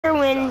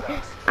when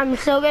I'm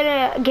still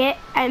gonna get,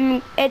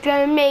 it's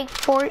gonna make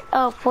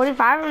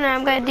 45, and then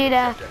I'm gonna do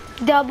the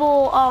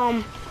double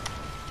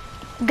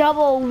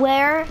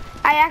wear.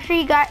 I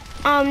actually got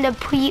the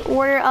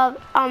pre-order of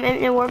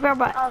Infinite Warfare,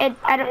 but I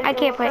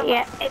can't play it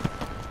yet.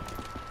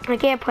 I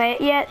can't play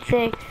it yet, so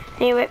I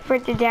need to wait for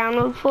it to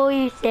download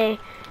fully. So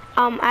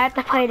I have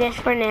to play this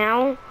for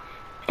now.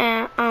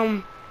 And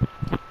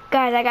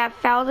guys, I got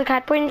 1,000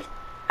 cut points.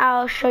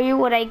 I'll show you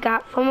what I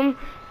got from them,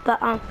 but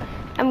I'm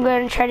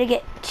gonna try to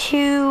get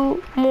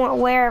 2 more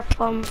wear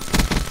from.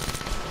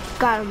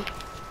 Got them.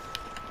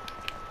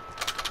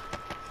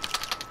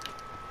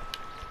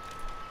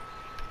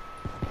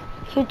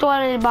 He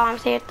throwing the bomb,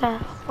 so you have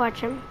to watch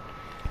him.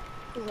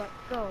 Let's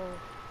go.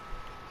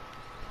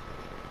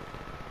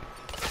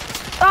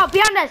 Oh,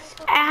 behind us!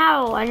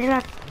 Ow! I just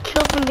got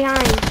killed from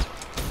behind.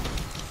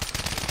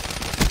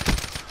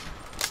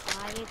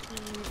 Why is he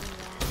using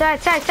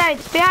that? Side!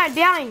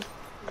 Behind!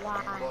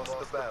 Why?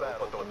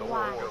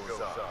 Why?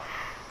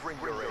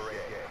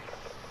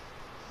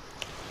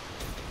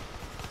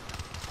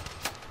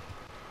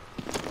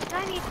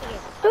 I need to get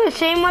Ooh,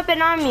 same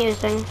weapon I'm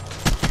using,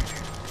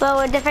 but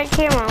with different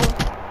camo.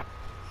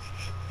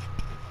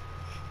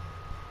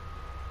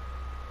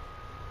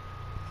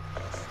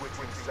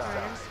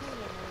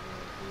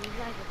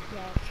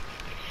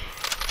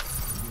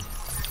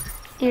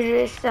 Usually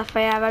this stuff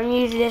I have. I'm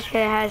using this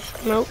because it has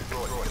smoke.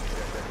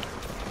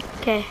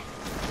 Okay.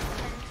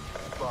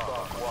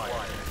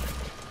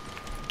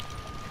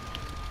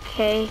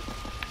 Okay.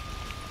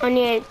 I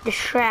need a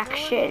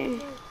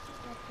distraction.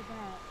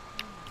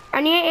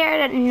 I need an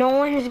area that no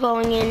one is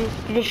going in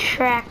to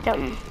distract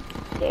them.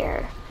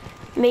 There.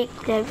 Make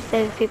the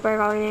people are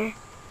going there.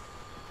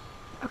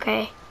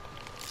 Okay.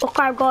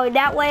 Okay, I'm going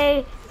that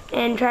way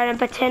and trying to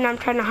pretend I'm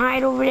trying to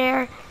hide over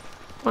there.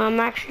 Well, I'm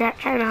actually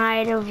trying to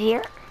hide over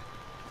here.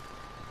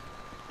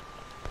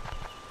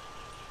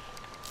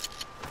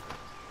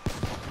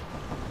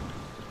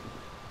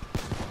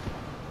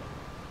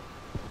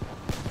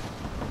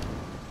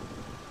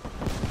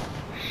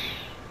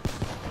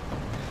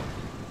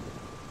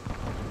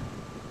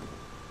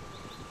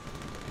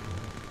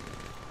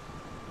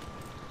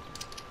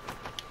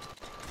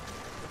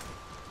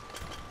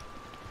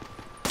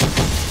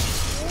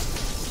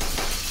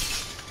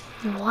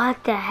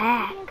 What the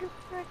heck?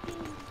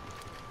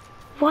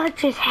 What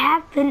just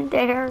happened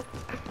there?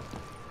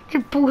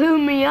 It blew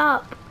me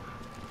up.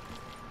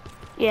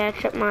 Yeah,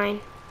 except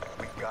mine.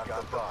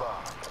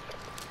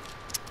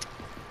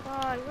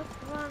 what's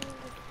wrong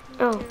with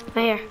Oh,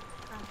 right here.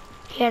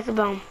 He has a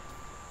bomb.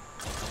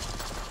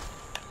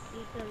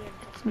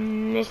 It's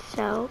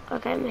Missile.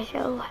 Okay,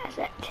 Missile has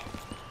it.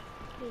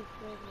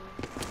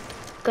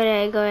 Go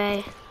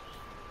A.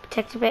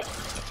 Protect a bit.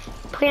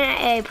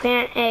 Planet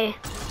A.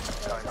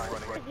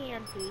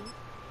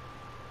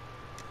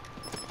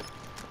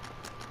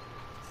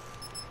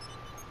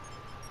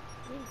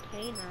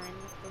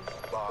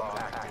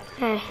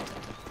 Okay.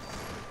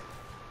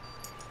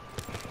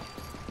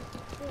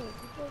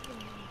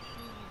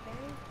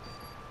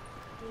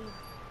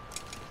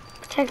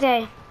 Protect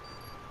A.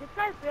 This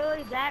guy's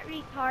really that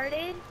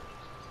retarded?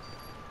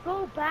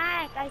 Go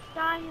back! I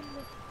saw him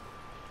this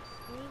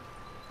thing.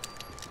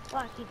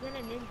 Watch, he's gonna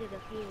ninja the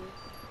fuse.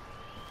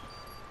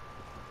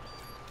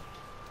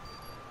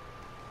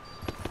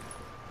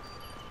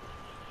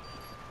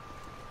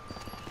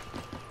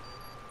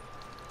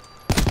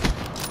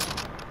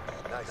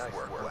 Nice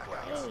work, Black.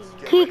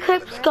 He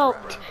quick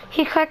scoped.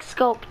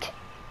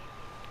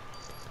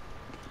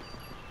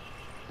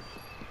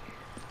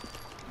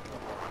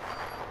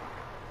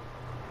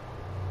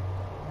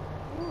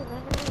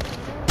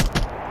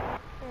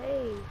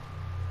 Hey.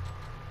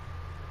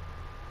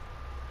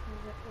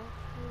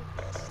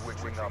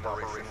 Switching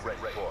operation ready.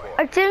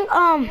 I think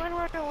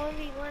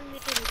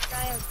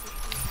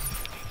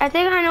I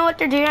think I know what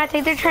they're doing. I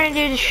think they're trying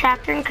to do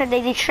distraction because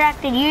they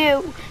distracted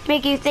you,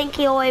 make you think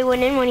he already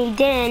went in when he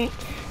didn't,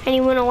 and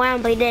he went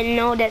around, but he didn't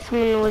know that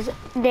someone was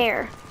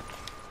there.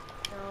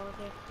 So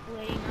they're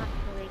splitting up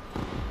so they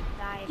can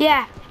die.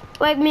 Yeah,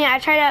 like me, I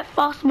try that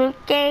false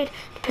smoke gate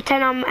to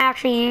pretend I'm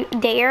actually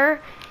there,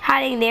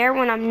 hiding there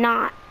when I'm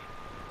not.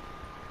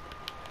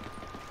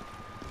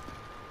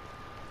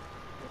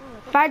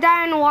 If I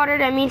die in the water,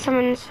 that means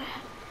someone's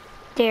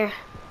there.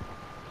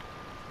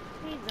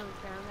 Please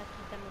don't drown, that's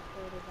what I'm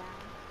afraid of that.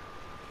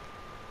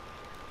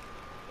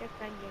 Your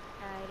friend just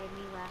died and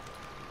you left.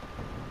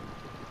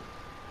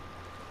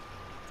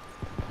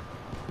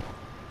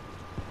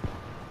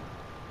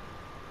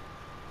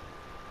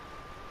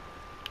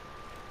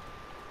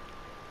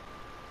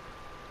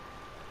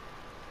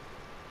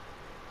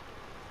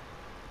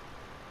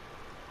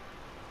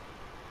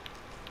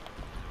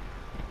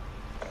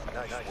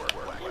 Nice work,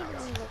 Black.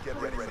 Get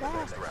ready for the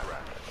next round.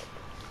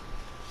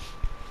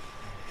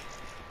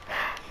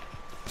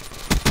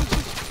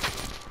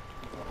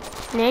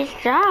 Nice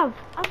job.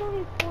 I'm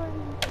only 40.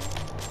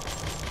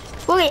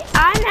 Wait,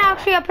 I'm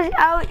actually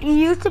I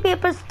used to be a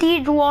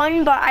prestige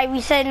 1, but I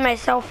reset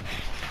myself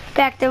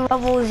back to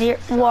level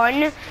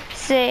 1.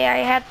 So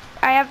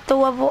I have to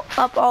level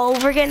up all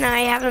over again.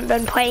 I haven't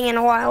been playing in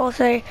a while,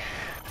 so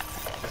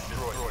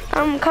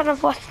I'm kind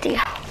of rusty.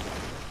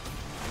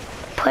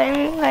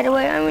 Playing right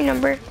away, I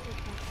remember.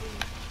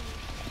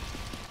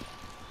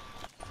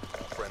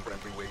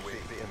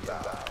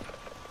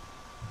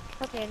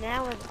 Okay,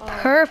 now it's all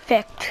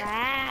Perfect.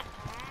 back.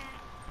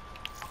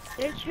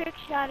 They're trick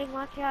shotting,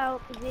 watch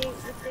out, because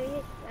if they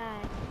hit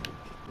that,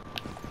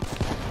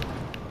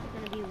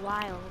 it's gonna be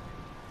wild.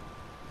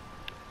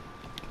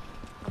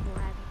 I'm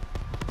lagging.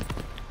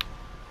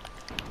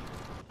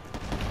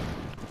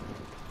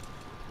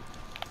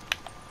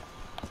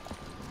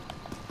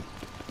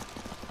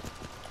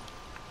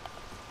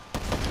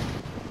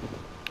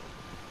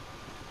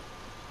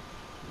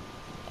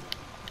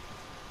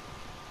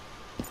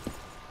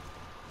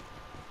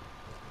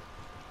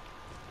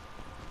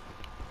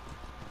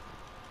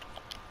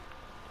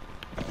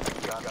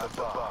 Got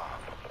the bomb.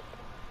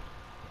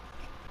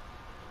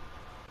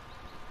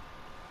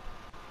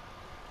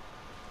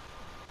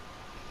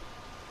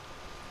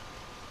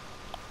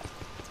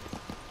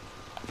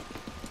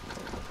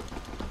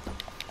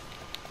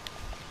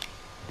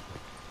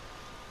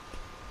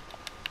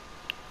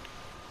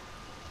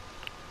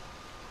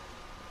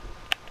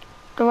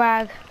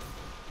 Drag.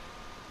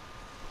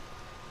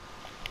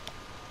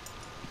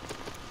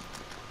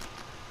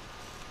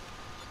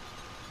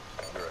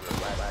 You're in the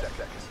last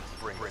seconds.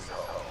 Bring this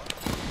home.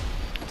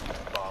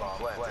 Bomb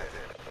planted.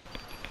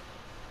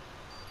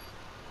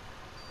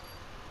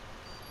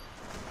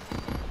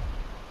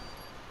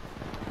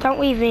 Don't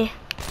leave me.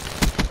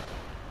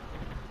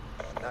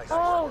 Nice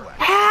Oh. work.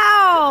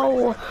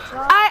 How?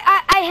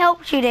 I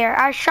helped you there.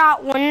 I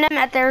shot one of them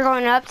as they were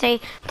going up. They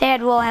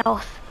had low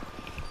health.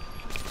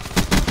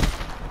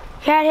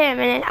 Had him,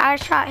 and then I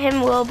shot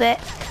him a little bit.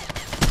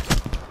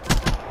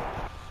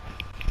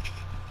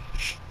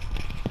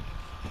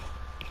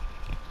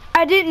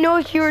 I didn't know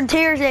you were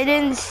tears. I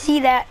didn't see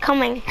that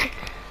coming.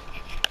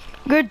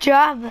 Good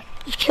job.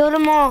 You killed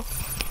them all.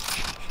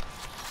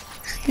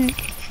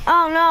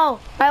 Oh no,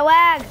 my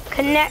lag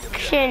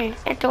connection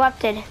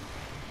interrupted.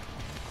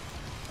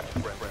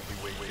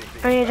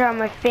 I need to turn on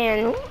my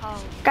fan.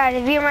 Guys,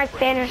 if you're my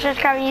fan, it's just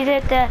kind of use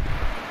it to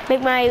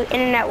make my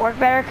internet work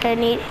better because I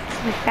need it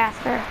to be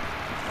faster.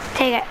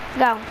 Take it,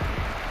 go.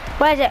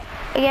 What is it?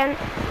 Again?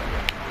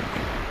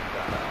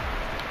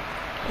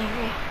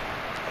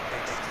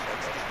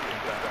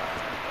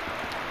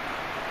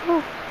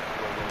 Ooh.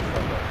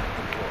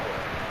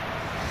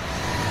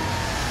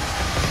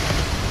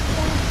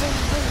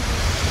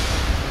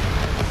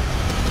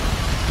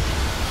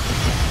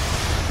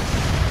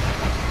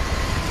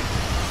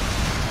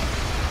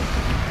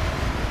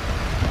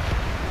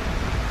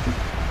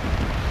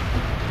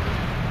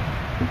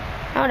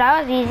 Oh,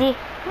 that was easy.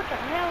 What the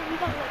hell? You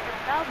got like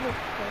a double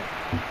kill.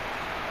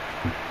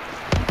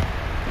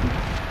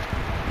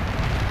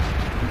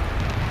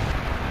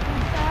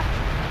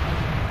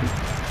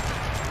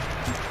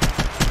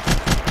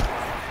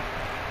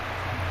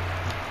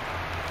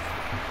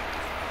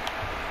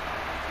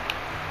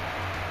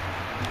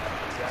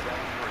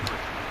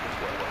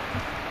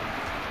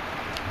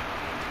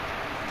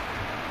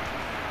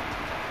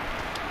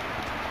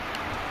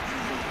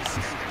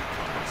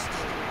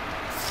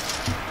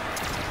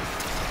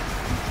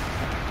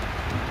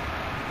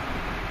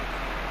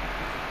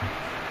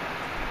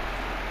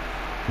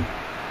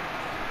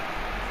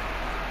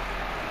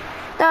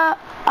 The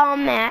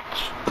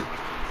match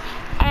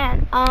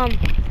and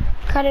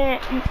cutting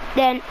it,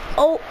 then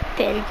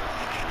open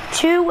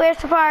 2 rare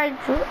supply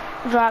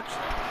drops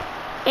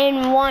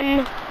in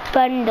 1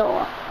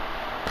 bundle,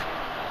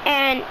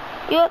 and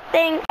you'll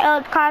think it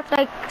would cost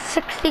like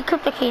 60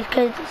 crypto keys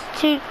because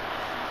it's 2.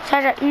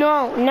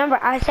 No, remember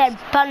I said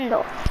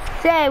bundle.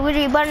 Say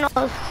Wizzy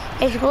bundles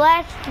is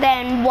less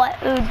than what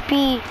it would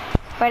be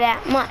for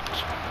that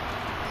much.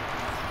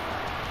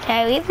 So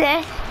I leave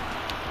this.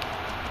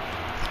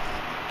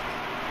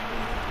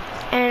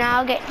 And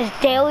I'll get this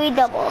daily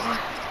double.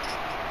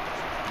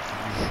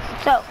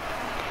 So,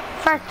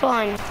 first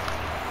one.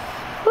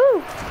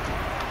 Woo!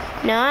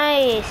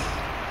 Nice.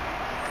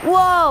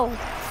 Whoa!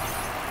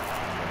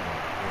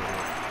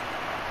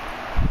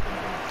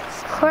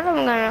 Of course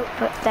I'm gonna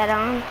put that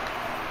on.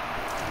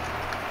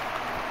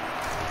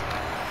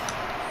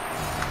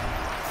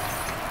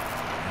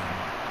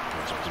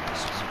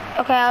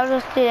 Okay, I'll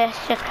just do this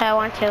just because I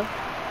want to.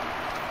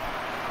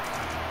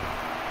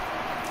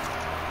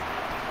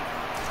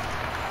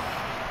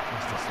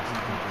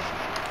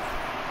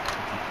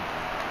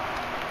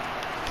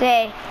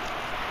 Say,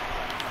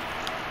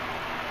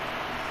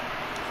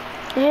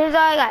 here's all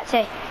I got to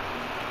say.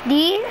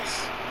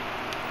 These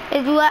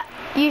is what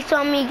you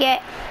saw me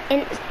get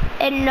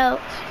in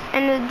notes,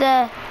 and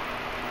the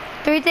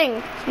 3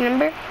 things,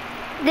 remember?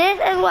 This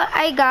is what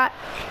I got,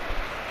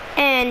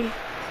 and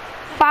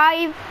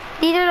 5,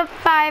 these are the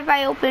 5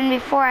 I opened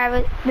before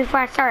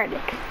I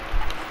started.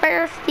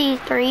 First,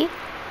 these 3.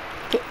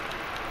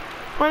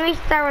 Let me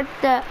start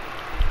with the,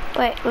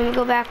 wait, let me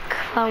go back,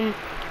 we're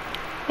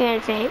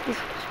gonna say this.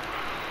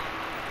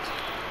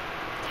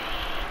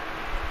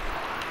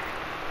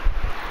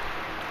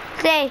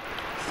 say,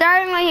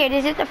 starting right here,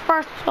 this is the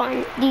first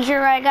one. These are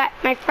where I got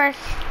my first,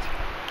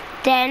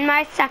 then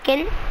my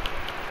second,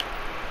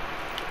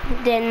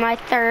 then my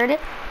third,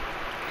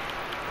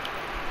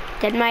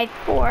 then my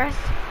fourth,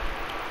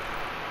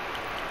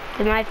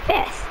 then my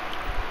fifth,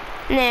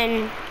 and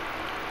then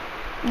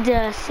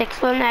the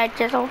sixth one that I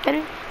just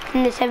opened,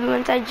 and the seventh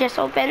one that I just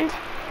opened,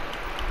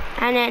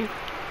 and then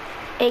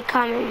a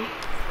common.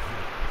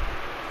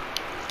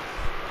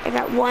 I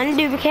got one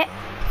duplicate.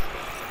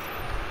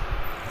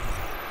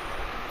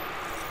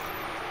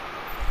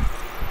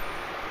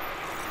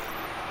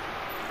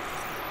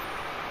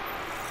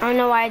 I don't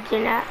know why I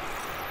did that.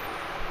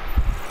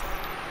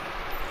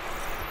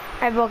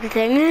 I broke the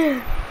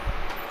thing.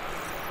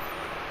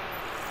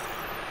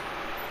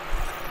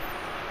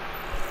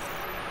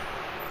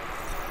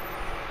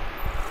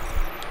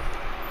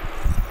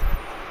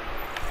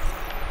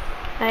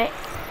 Alright.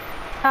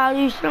 I'll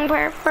use some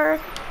prayer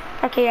first.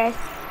 Okay, guys.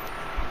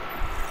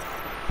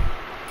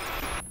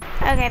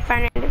 Okay,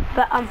 fine.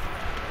 But, how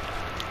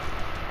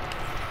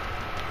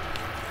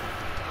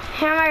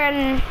am I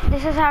gonna,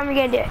 this is how I'm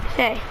gonna do it.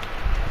 Say.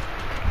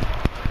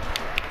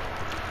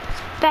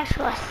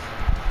 Specialist.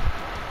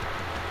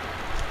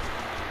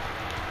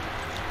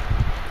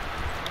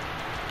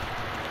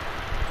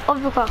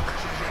 Overcook.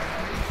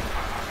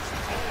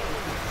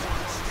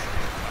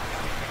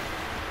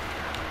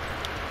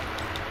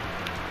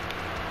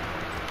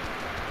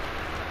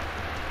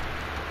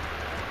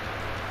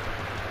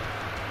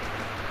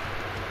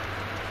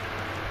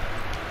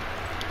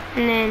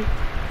 And then,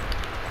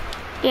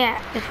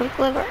 yeah, different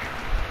liver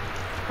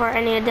for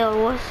any of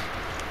those.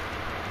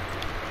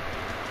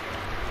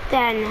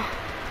 Then,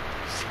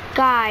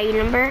 sky,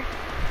 remember?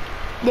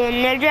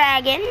 Then the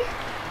dragon.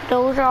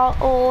 Those are all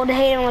old.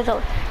 Hating with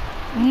those.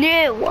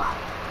 New.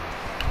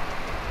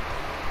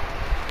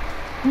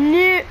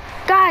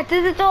 Guys,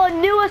 this is the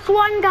newest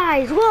one,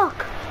 guys.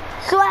 Look.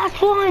 It's the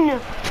last one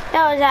that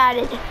was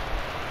added.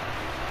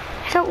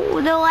 So,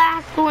 the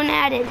last one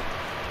added.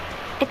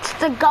 It's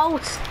the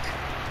ghost.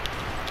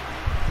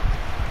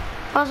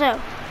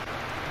 Also,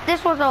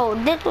 this was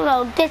old, this was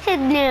old, this is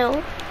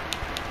new.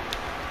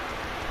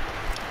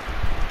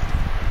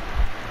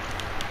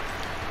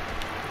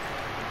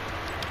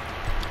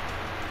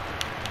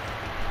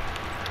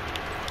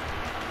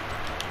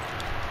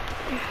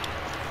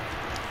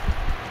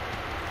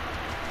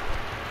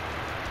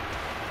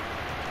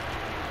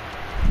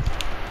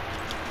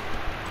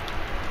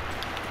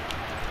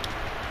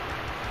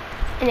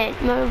 And then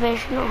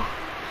motivational.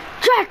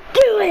 Just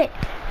do it!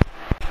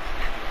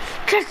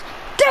 Just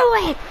do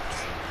it!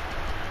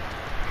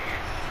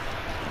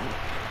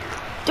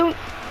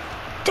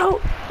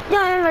 Don't,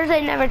 never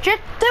say never,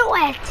 just do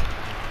it!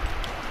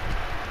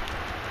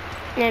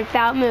 And then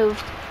foul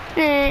moved.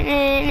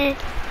 And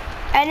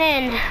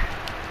then,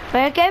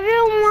 like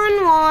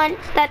everyone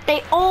wants, that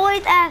they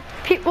always ask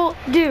people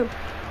do.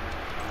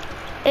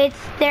 It's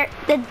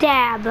the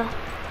dab.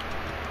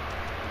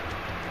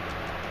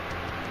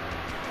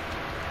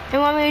 You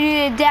want me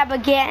to do the dab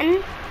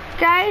again,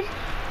 guys?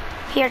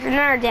 Here's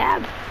another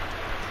dab.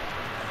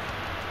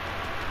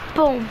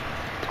 Boom.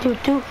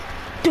 Do.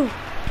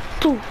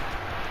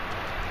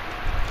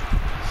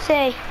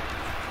 Say,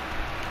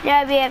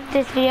 that'll be it for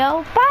this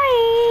video.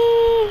 Bye!